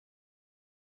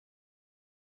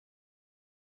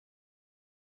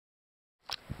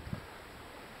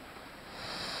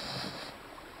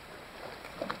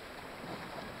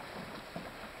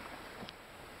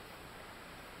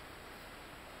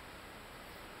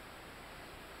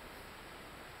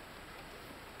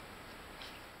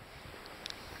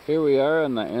Here we are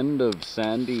on the end of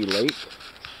Sandy Lake,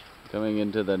 coming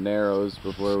into the Narrows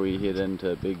before we hit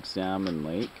into Big Salmon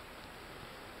Lake.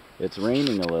 It's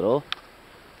raining a little,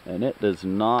 and it does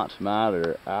not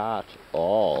matter at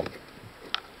all.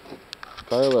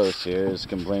 Carlos here is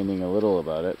complaining a little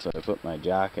about it, so I put my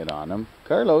jacket on him.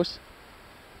 Carlos!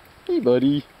 Hey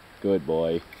buddy! Good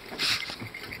boy.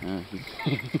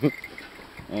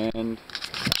 And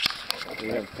we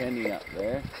have Penny up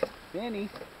there. Penny!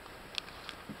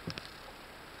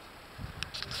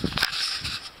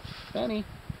 Penny!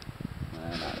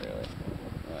 Not really.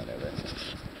 Whatever.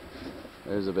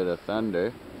 There's a bit of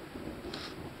thunder.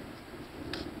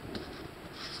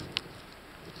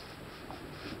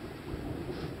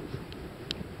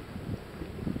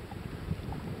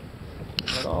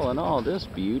 But all in all,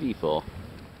 just beautiful.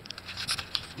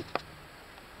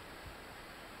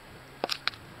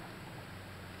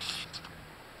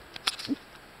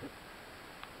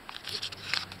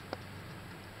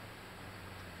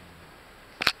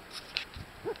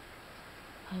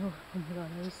 Oh my god,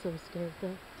 I was so scared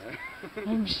there.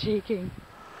 I'm shaking.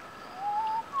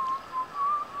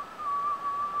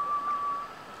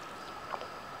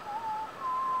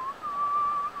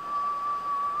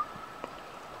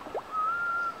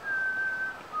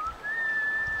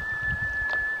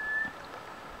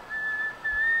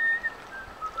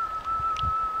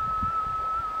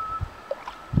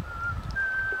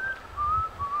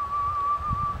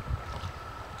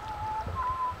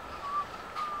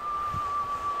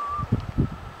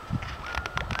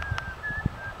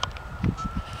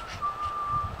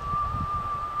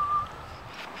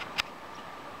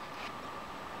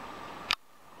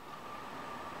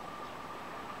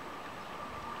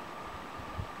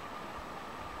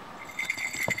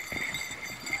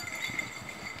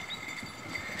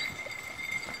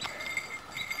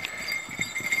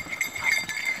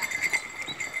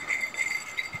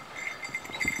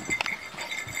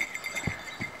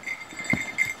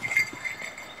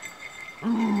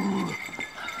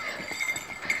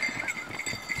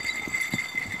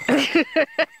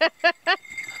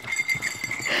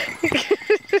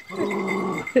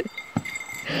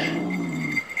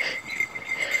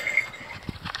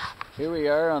 Here we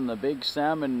are on the Big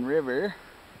Salmon River.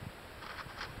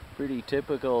 Pretty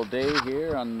typical day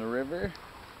here on the river.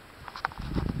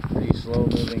 Pretty slow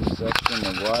moving section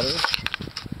of water.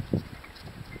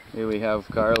 Here we have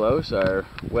Carlos, our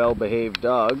well-behaved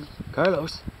dog.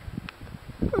 Carlos!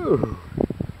 Ooh.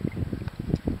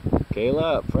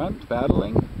 Kayla up front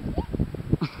paddling.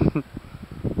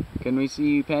 Can we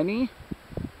see Penny?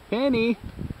 Penny!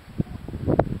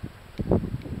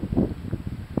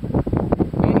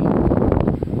 Penny!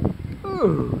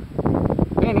 Ooh!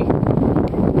 Penny!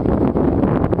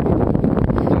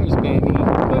 There's Penny.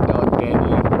 Good dog,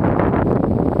 Penny.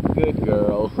 Good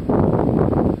girl.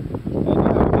 And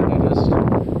yeah, we're kind of just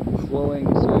starting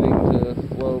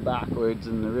to flow backwards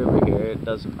in the river here. It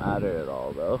doesn't matter at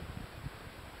all though.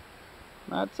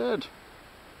 That's it.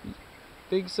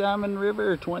 Big Salmon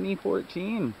River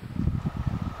 2014.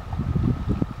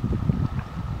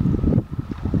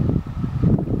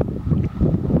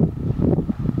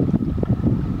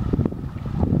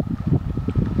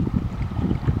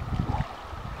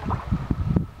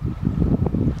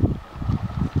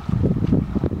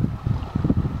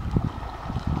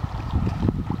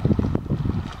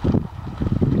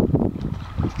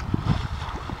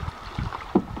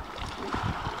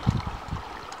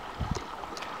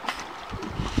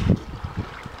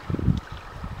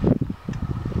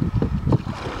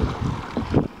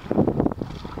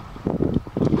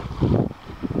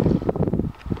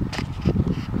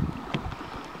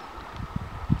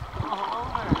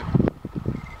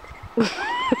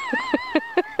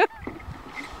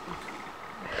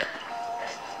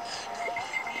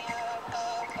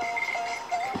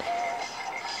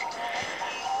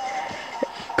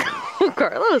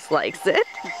 Carlos likes it.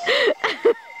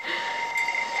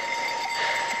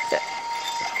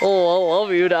 Oh, I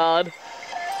love you, Dad.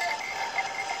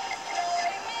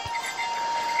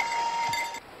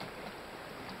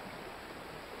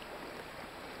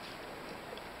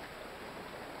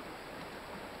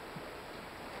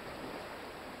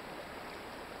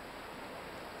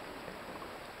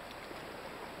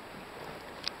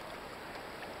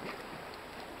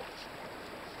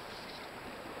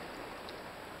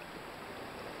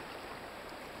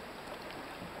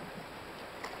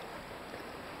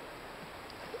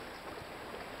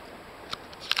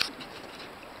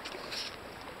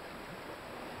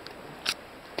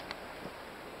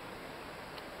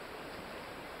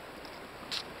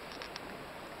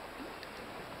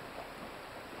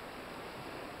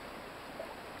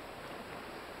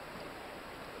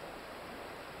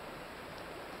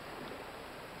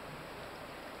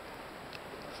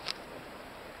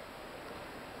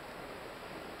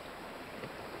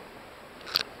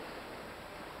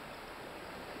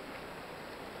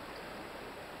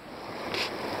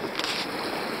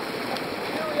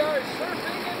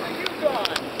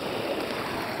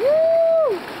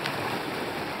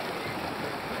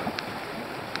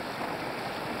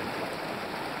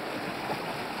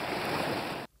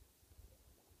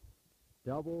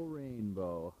 double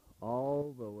rainbow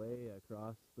all the way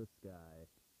across the sky.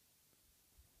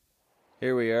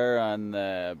 Here we are on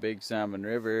the Big Salmon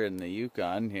River in the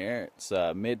Yukon here. It's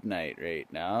midnight right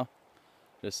now.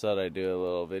 Just thought I'd do a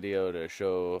little video to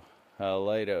show how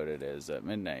light out it is at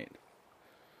midnight.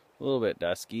 A little bit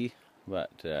dusky,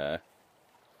 but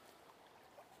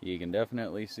you can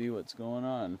definitely see what's going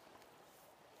on.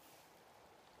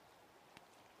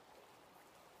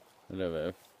 Bit of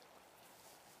a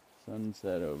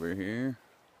sunset over here.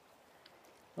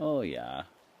 Oh yeah.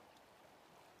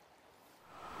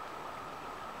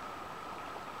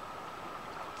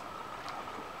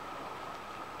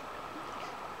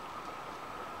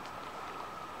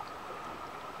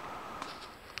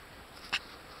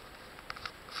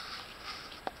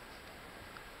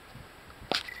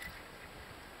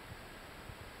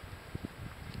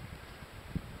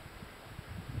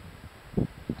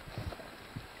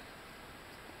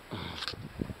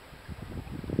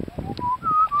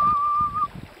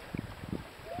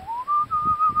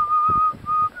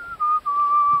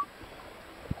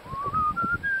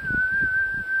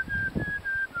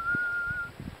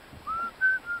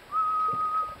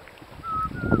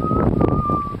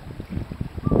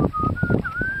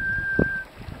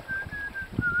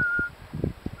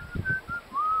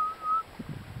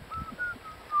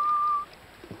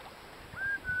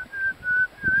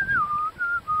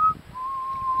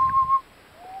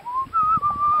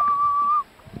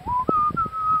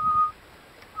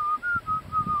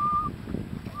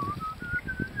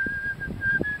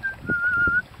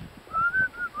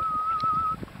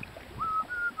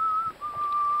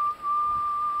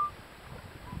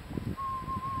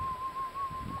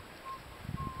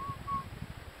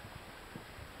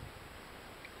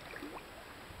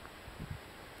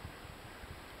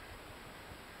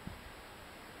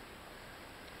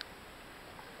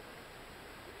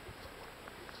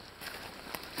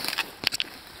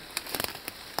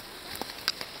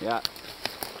 Yeah.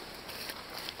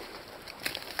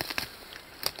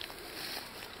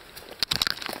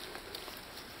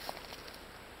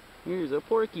 Here's a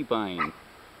porcupine.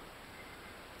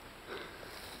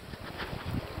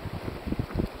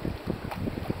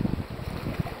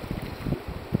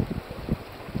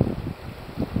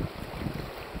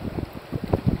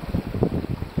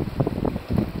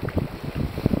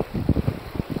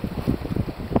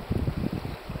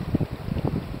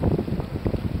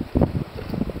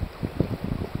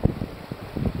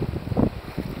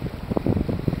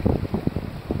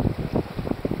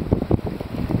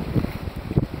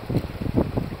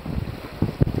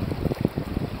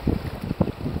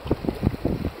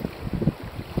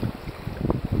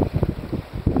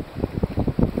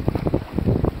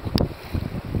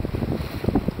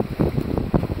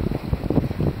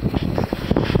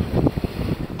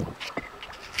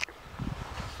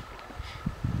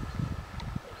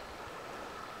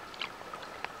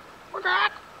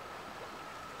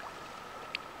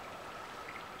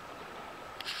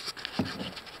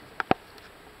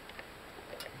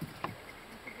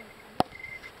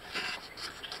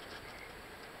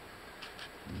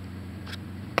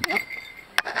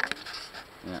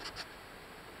 Yeah.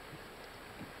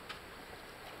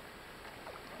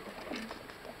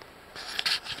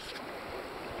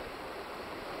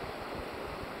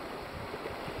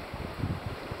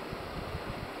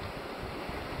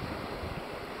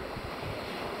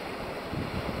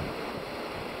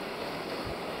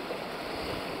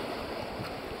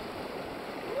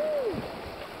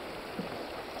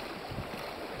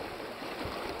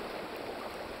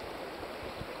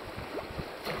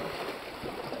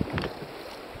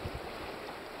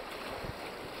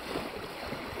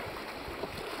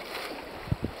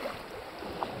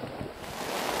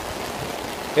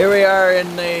 Here we are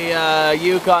in the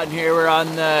Yukon here. We're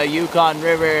on the Yukon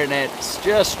River and it's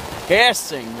just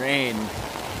pissing rain.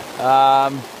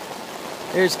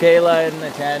 Here's Kayla in the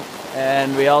tent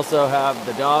and we also have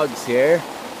the dogs here.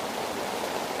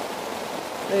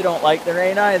 They don't like the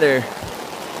rain either.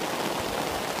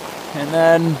 And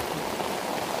then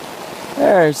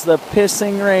there's the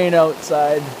pissing rain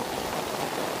outside.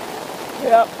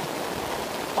 Yep.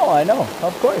 Oh, I know,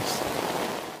 of course.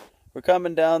 We're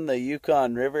coming down the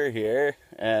Yukon River here,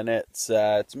 and it's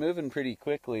moving pretty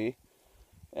quickly.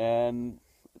 And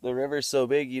the river's so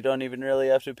big you don't even really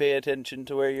have to pay attention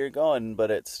to where you're going,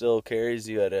 but it still carries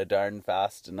you at a darn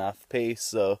fast enough pace.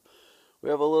 So we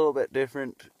have a little bit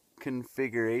different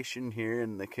configuration here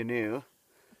in the canoe.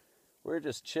 We're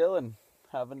just chilling,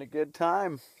 having a good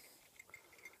time,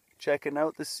 checking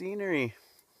out the scenery.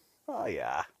 Oh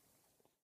yeah.